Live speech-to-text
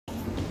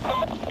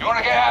You want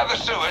to get out of the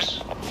sewers?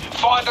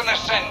 Find an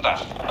ascender.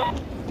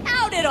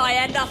 How did I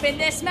end up in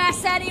this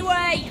mess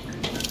anyway?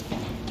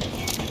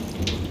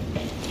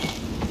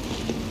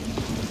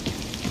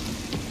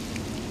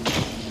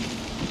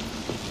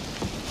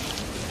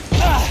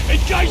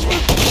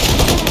 Engagement!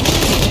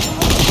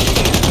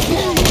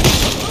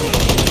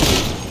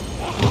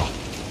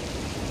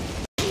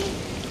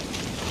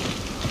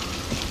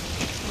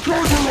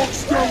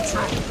 Goldilocks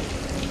Delta!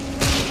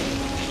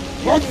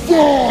 Run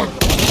forward!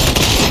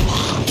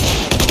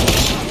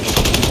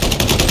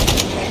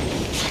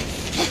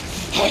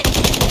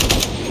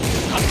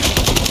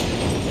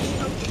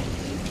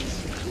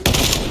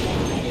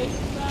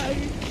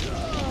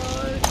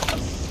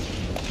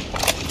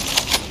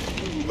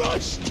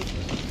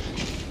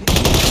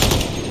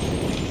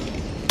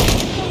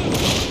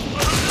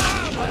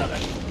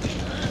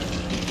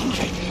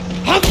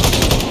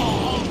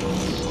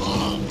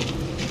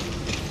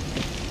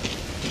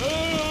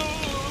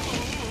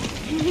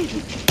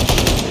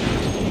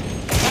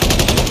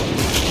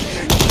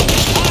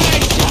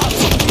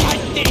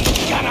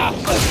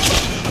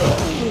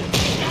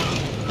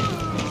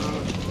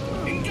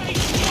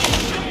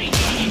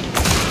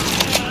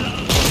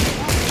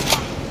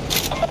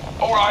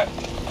 Alright,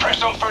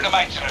 press on through the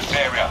maintenance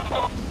area.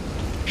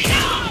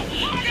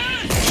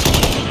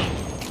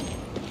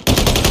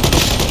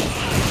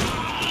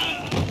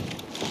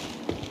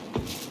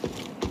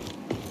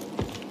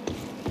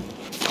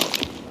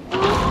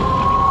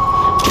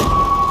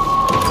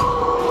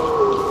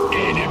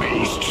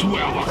 Enemies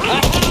 12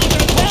 o'clock!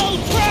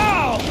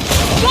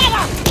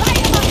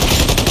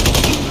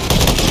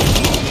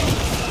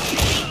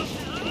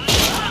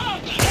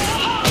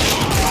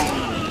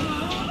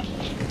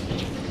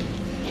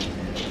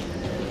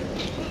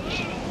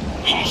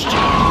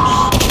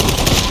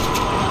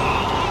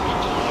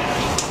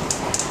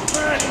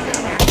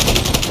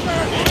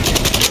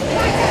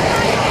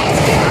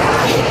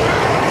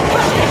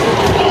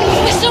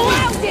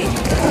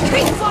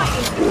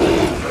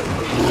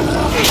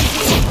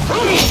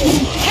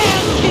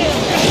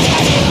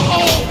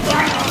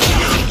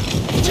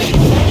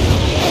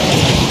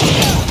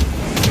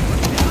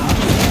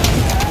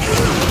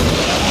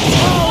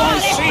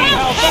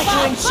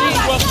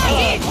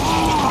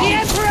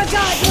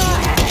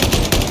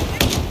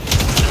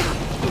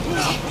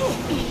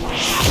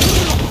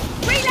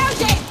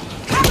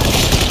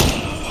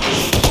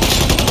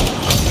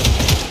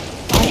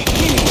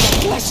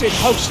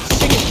 Host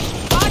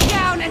singing. Calm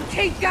down and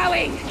keep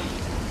going.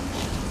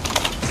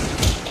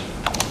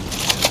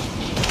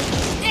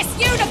 This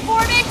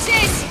uniform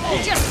itches.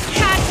 You just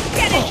can't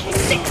get it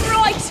sit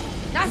right.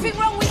 Nothing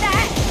wrong with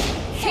that.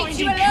 Keeps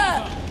you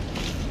alert.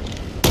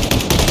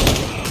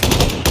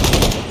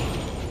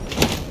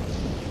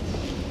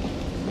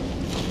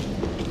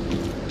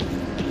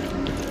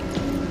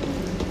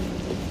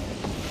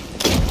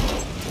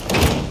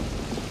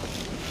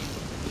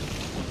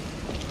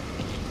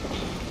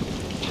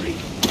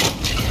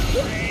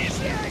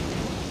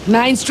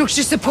 Main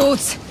structure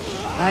supports.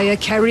 I are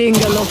carrying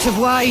a lot of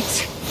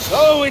weight.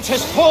 Oh, it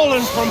has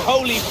fallen from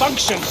holy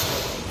function.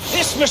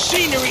 This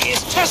machinery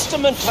is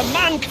testament to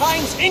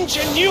mankind's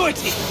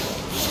ingenuity.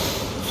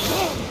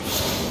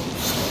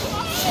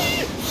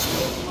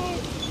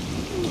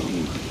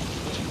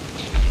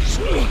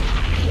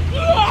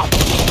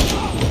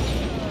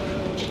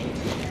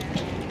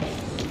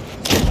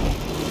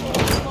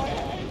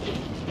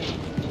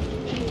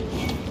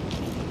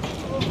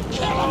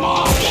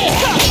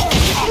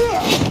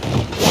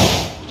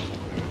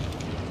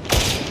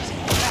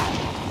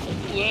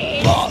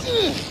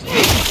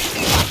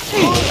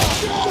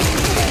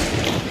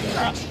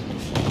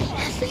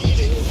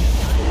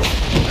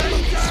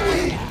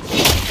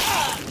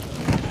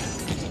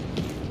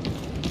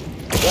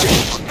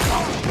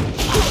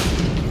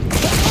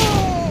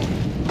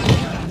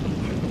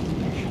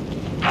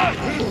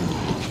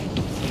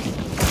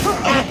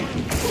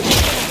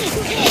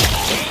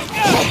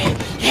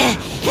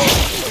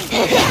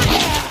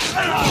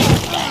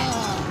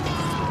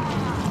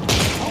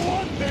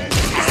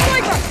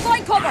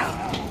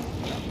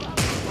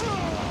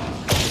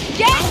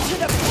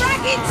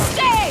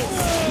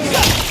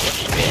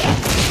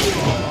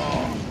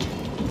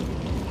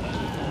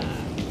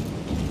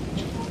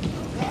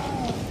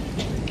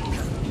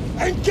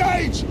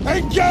 Engage!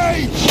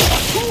 Engage!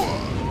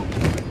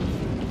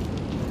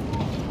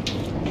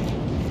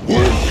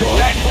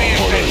 That's the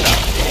offender.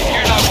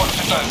 You know what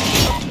to do.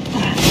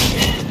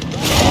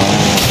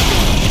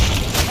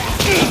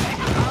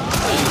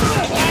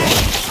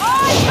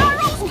 Oh,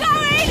 Carol's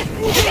going!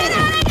 Get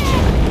out of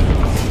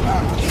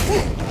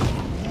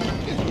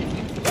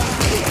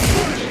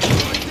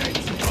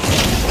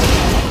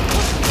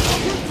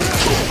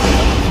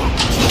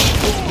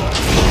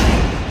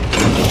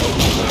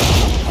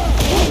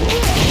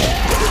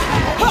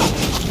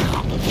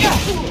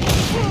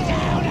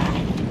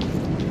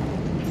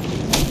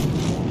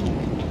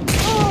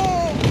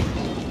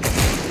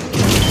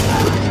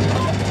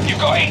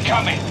Got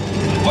incoming.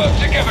 Work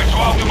together to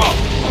hold them up.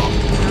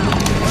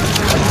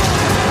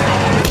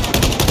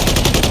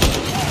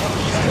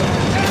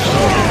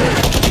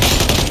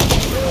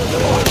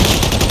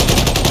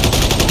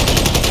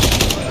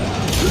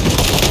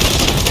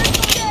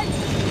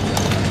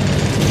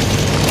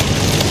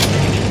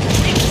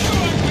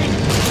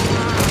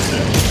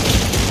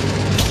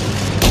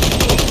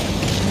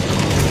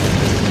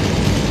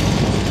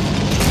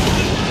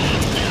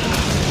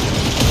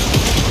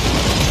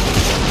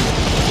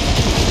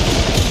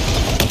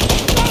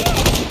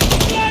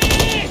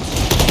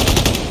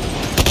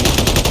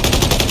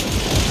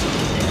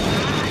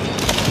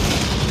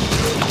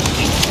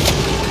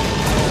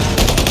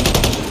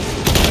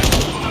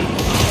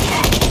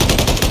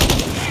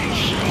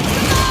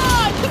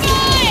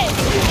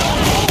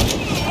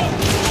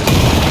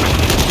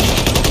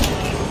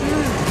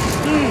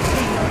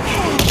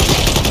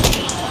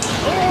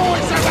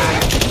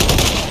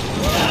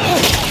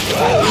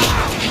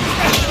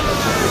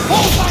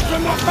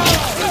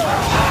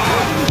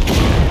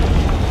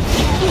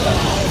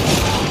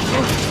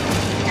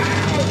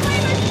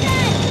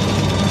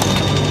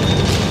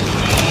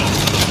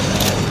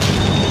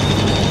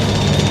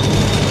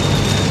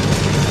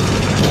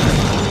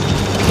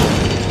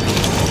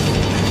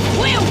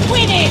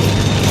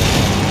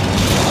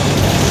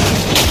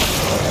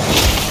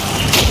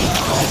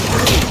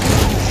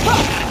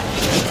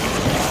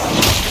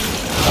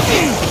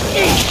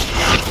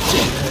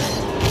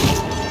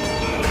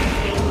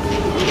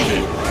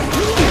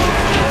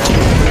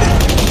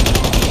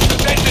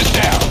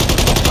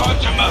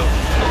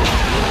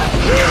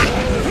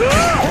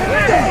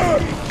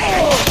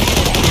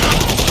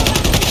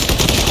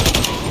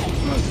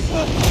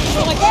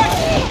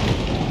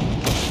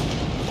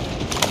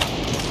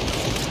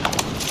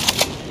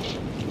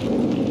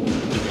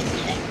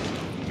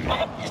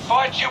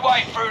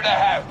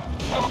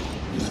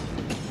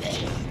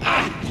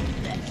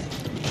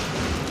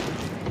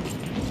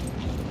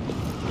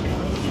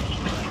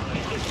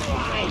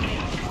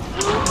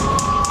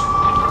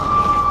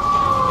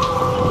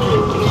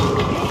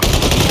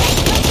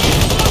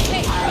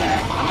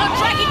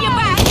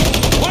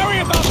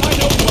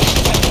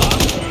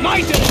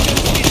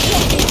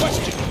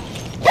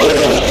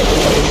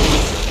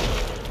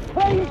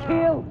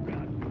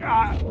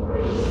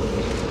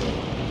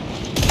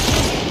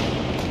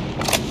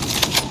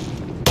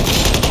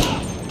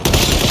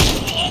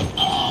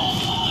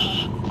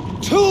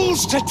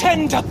 needs to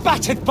tend a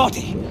battered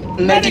body.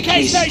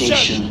 Medicaid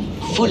station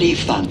fully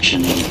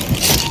functioning.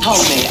 How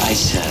may I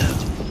serve?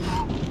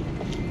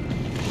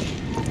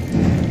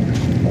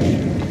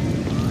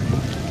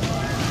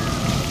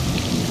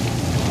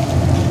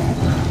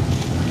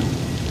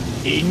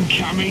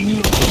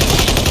 Incoming.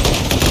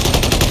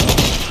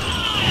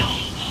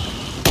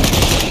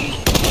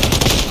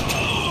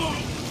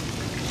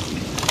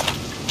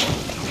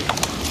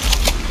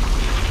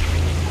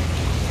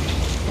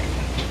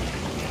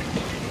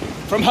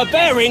 From her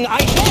bearing, I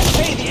dare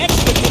say the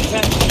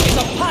excavator is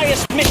a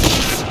pious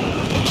mistress.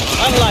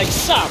 Unlike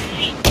some.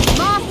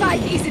 My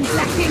faith isn't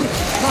lacking.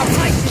 My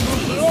patience will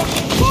be all.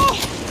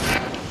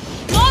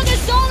 Long as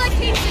Zola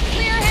keeps a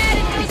clear head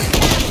and doesn't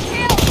get us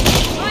killed,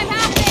 I'm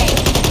happy.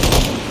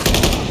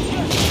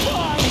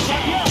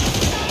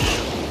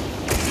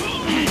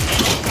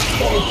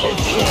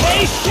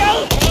 They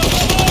shelter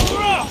the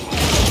rock!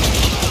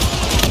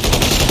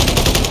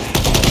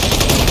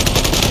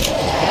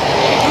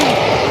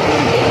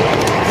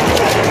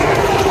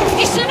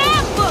 It's an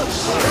ambush!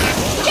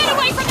 Get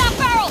away from that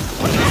barrel!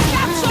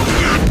 Capture!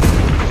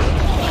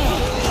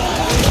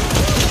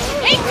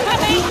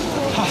 Incoming!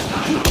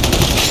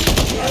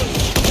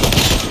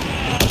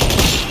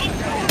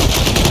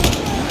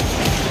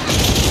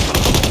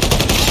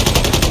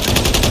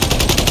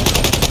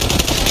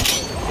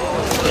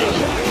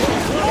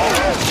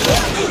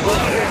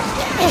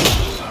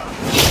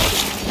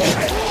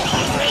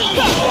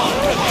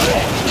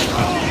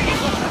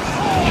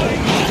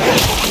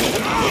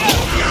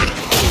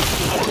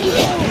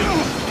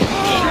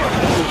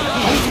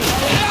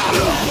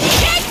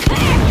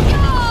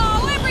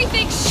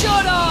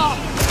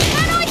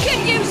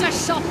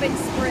 Shopping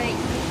spree.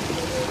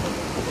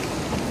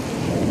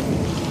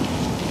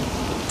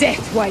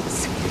 Death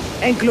waits.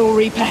 And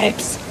glory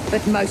perhaps,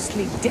 but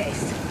mostly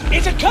death.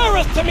 It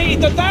occurreth to me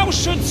that thou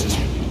shouldst,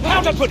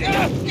 how to put it,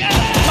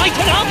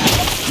 lighten up?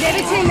 Never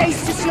too late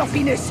to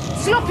sloppiness.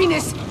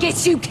 Sloppiness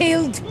gets you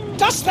killed.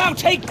 Dost thou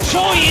take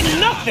joy in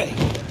nothing?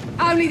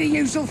 Only the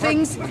usual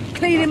things.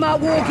 Cleaning my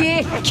war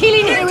gear,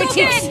 killing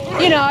heretics,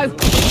 you know.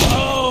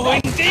 Oh,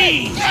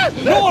 indeed!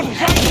 Lord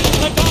practices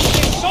the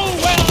gospel so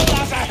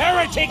well as a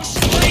heretic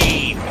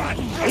scream!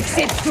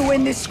 Except for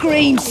when the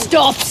scream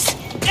stops.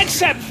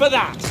 Except for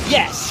that,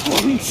 yes.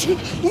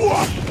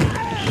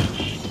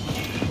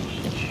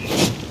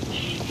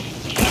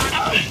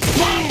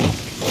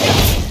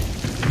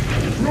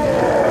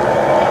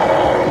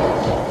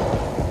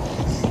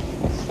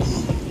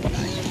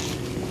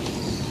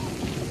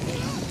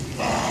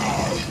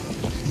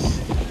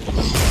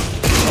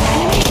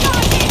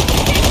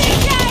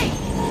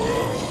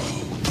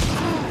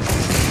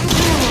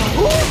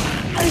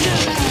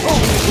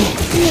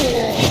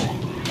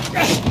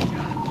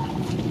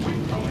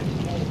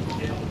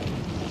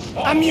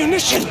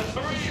 Ammunition!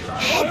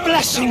 A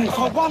blessing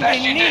for one That's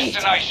in your need!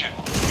 destination.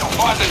 You'll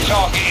find the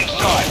target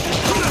inside.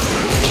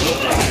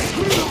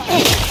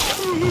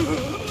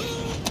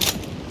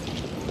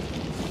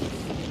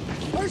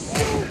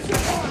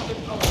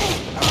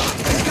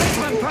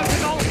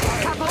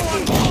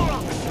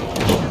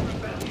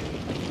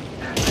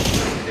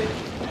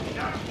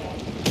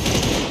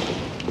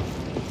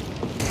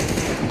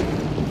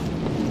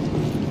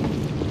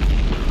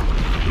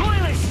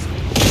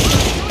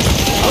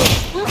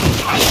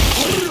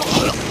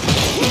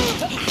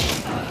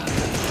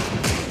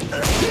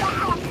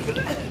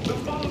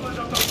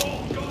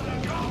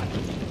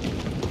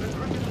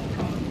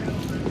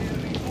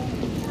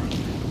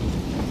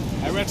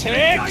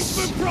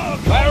 Heretics!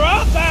 Where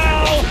art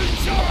thou?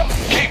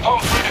 Keep on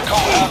through the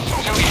corner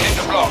until you hit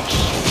the blocks.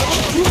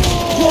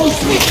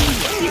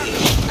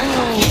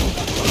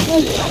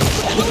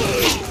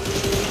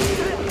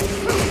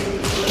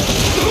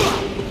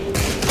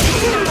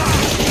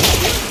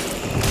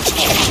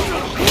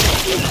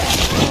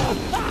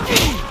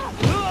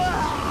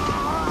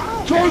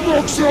 Time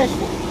knocks up!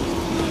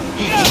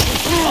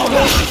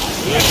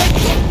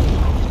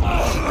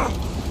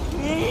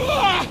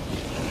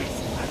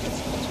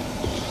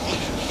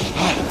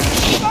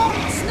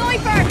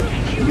 Sniper!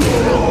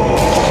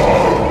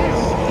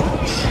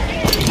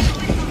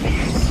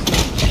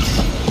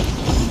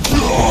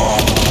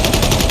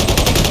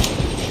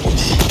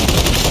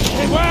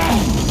 Beware!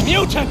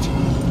 Mutant!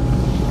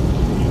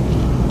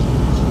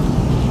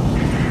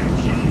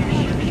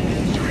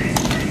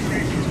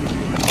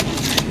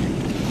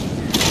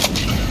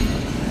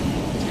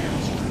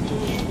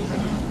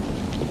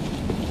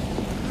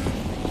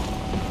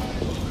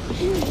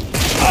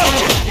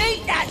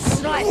 Eat that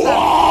sniper!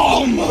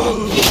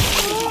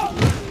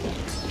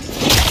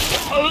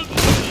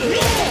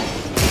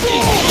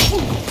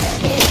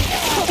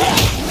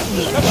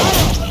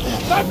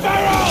 The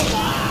barrel!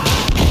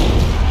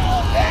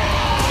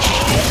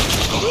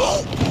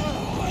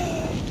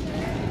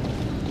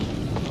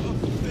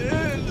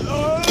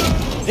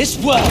 This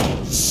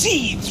world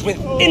seethes with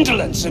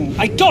indolence and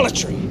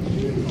idolatry.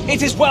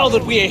 It is well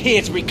that we are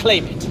here to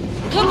reclaim it.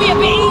 Could be a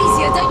bit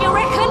easier, don't you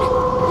reckon?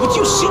 Would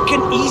you seek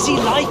an easy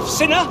life,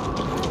 sinner?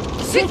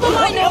 Super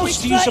What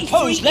else do you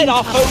suppose led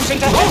our foes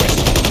into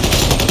heresy?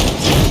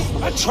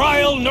 A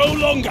trial no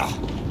longer.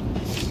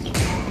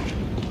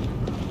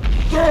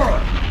 There!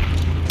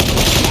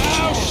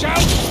 Thou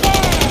shalt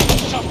burn,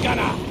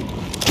 shotgunner!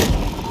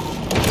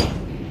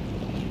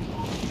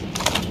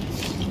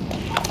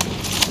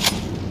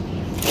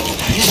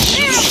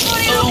 Here,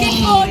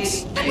 funny-looking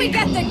bugs! And we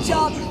get the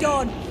job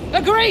done!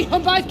 Agree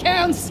on both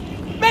counts.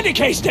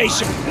 Medicae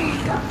station!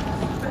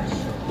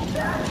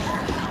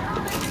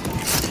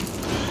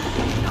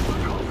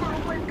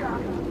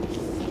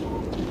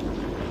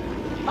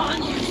 I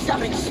need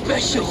something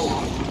special.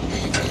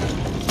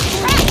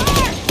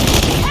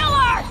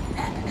 Trapper!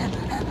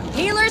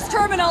 Healer's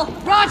terminal!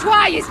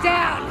 Rajway is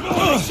down.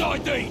 Nice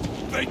ID!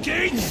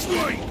 Begin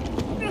sweep!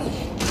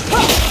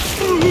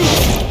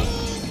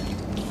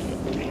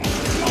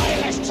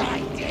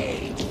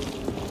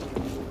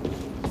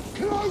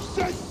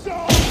 Closest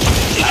side!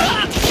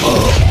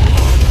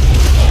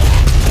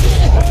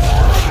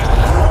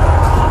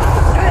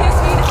 Gives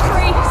me the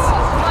creeps!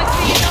 Might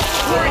be enough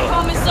for a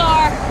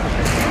commissar!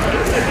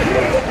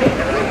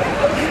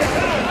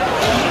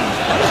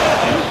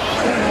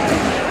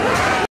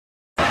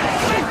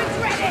 Weapons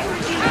ready!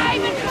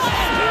 Aim and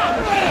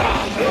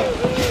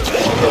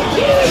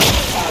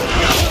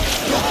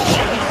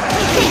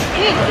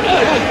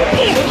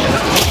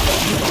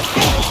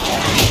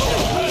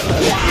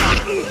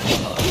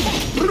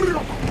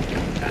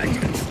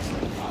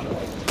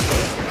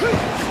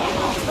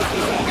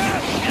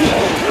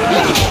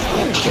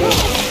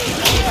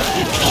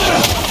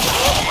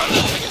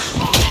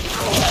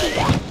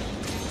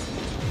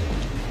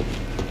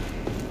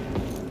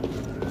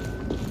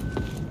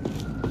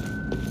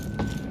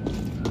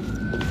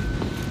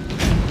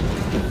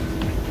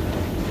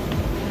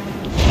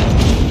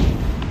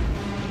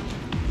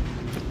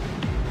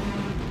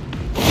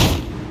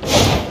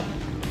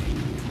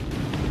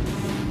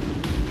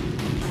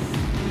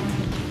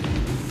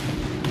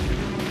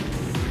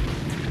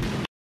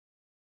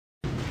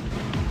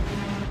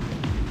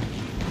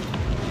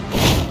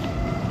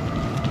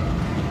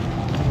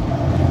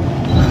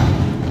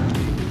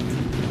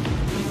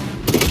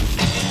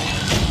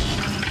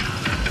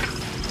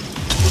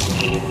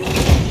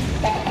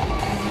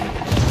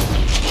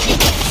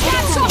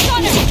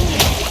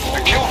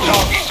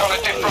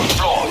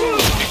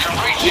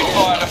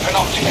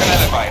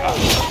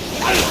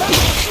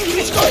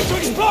It's going to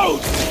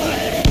explode!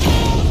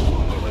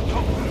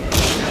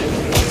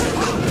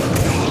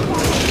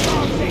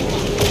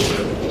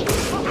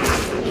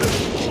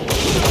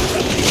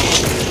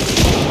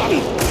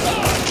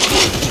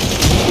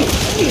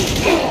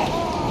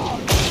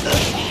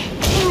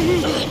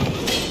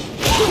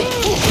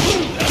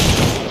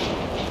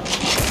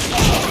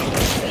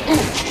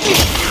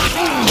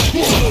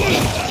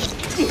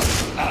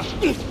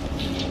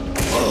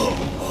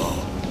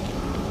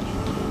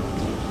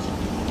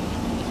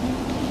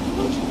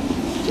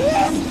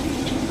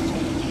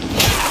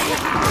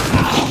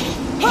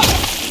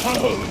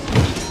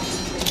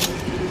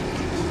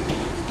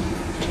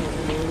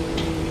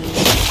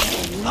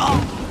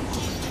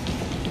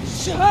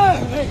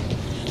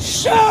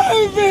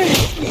 Serve me!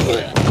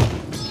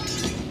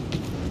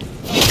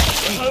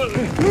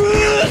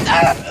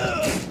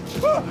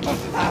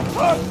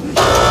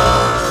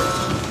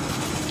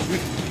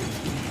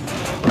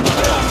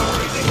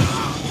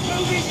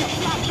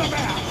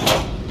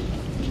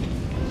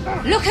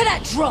 Look at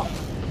that drop!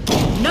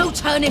 No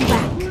turning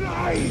back!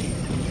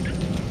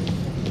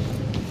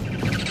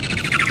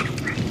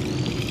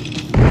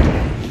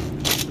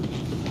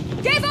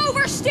 Give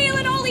over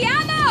stealing all the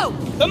ammo!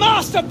 The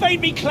master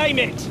bade me claim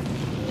it!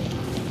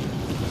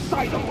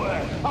 Say the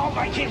word, I'll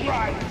make it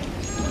right.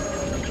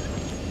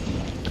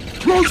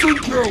 Close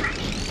and kill!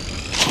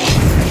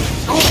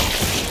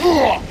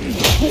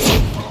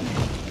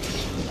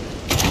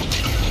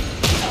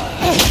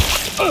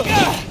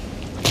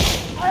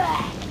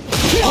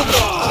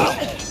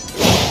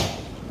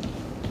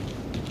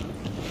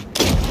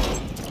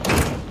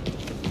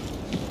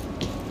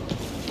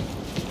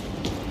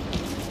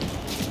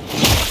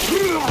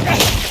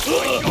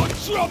 We got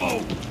trouble!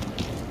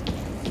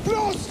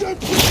 Blast him!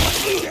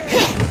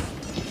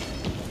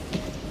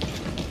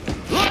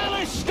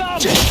 Really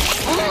stop!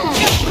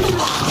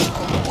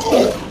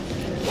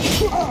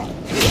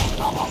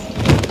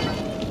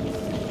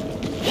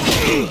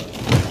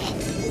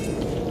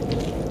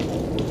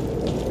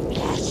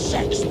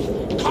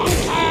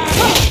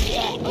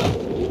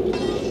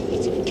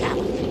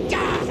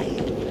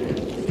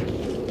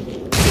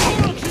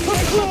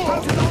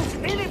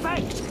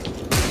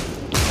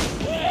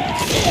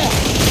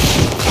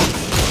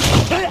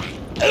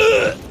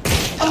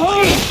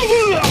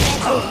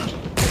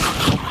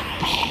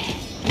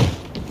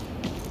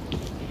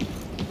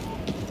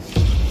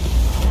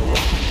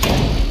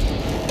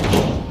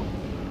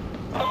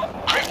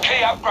 Crypt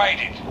key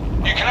upgraded.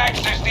 You can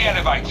access the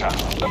elevator.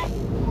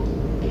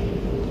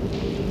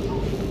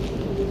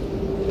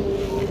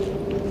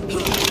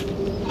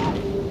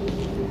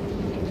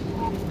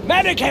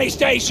 Medicae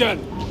station!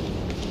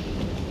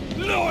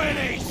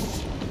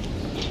 Loyalists!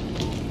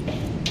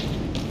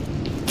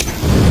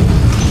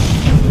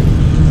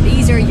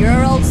 These are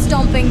your old old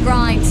stomping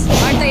grinds,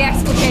 aren't they,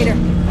 Explicator?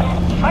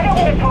 I don't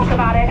want to talk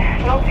about it.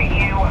 Not to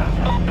you.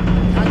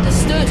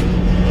 Understood.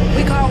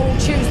 We can't all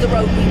choose the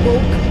road we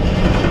walk.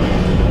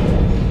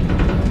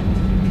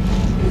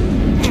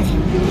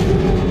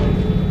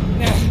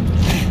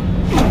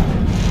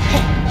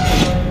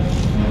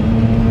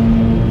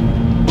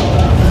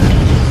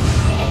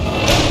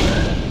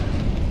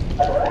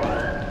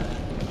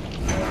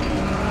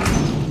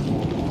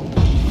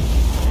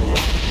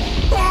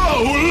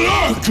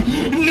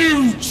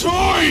 New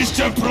toys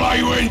to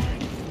play with!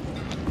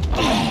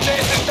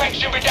 There's the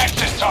section with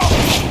access top.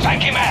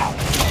 Take him out.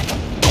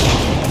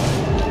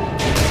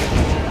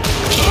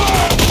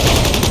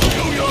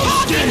 Feel your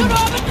skin!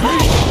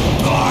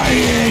 My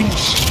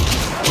inch!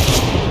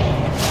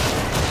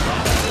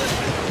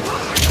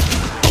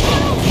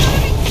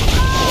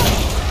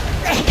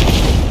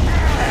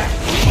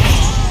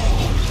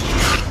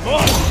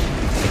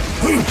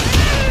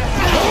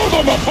 Hold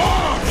them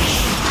apart!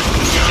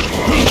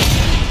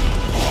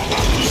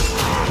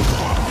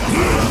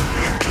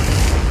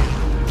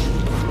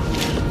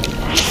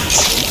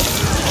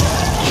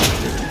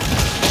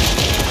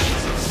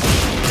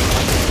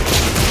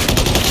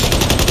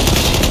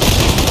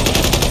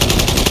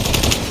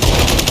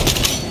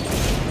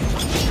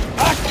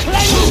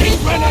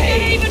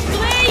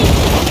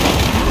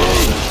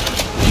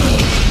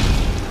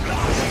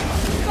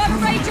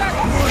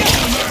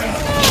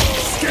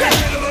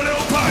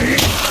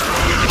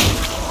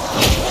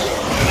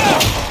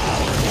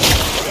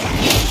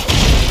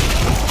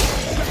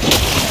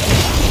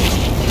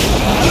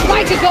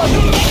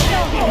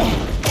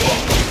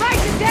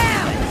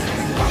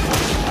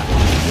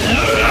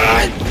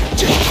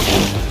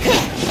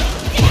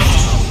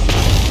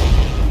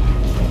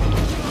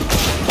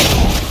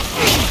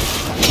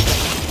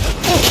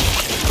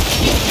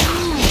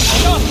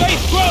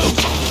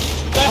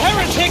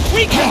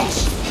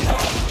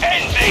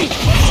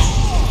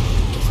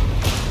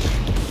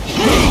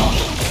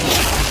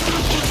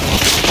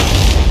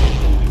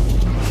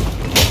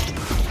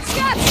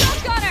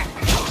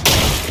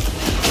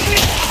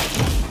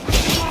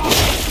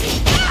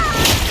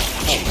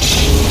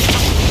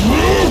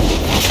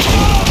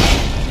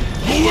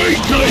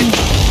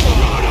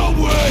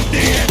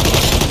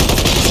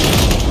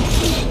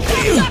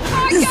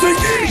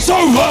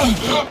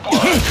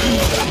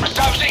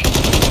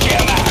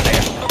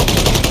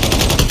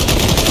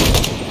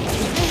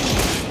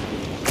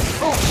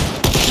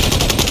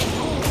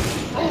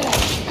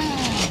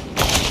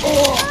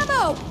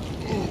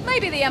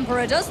 Maybe the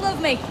Emperor does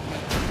love me.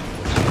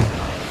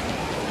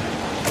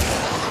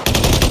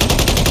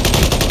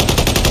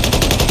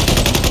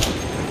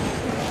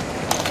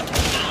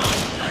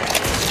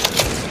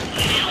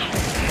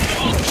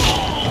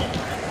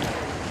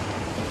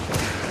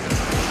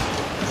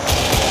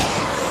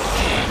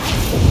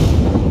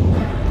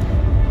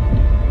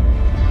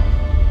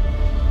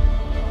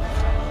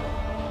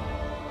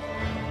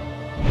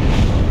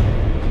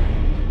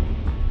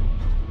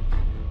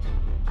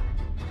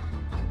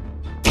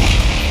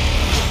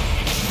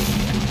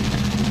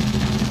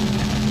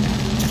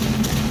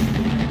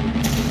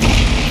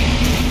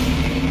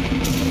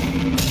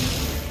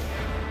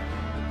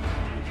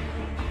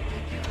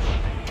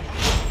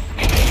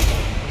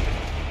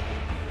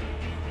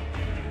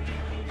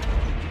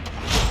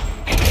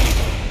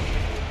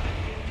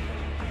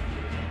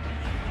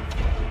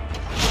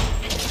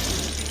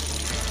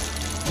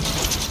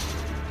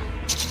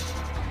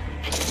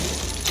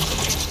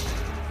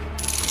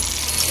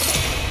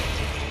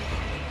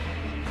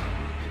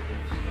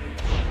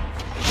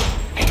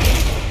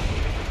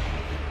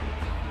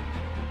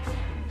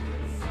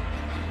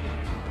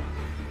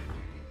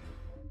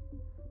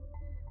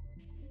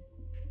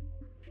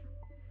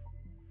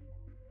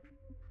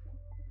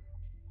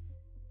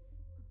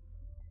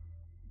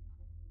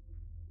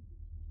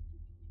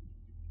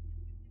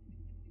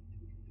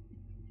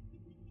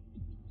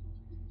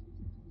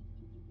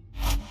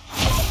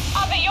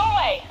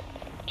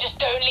 Just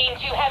don't lean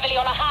too heavily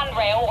on a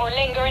handrail or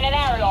linger in an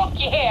airlock,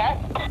 you hear?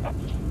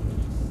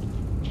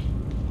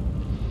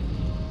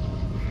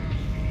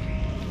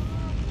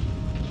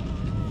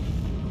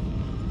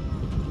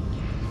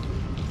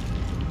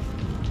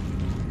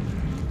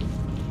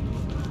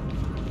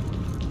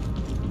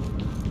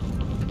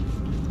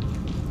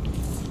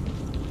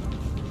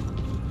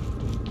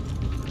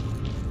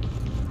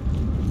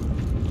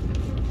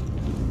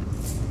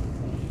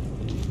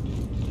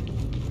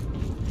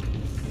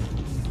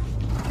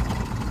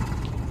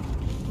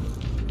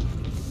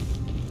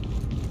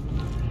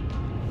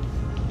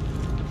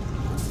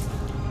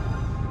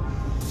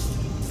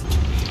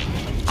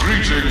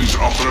 Greetings,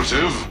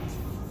 operative.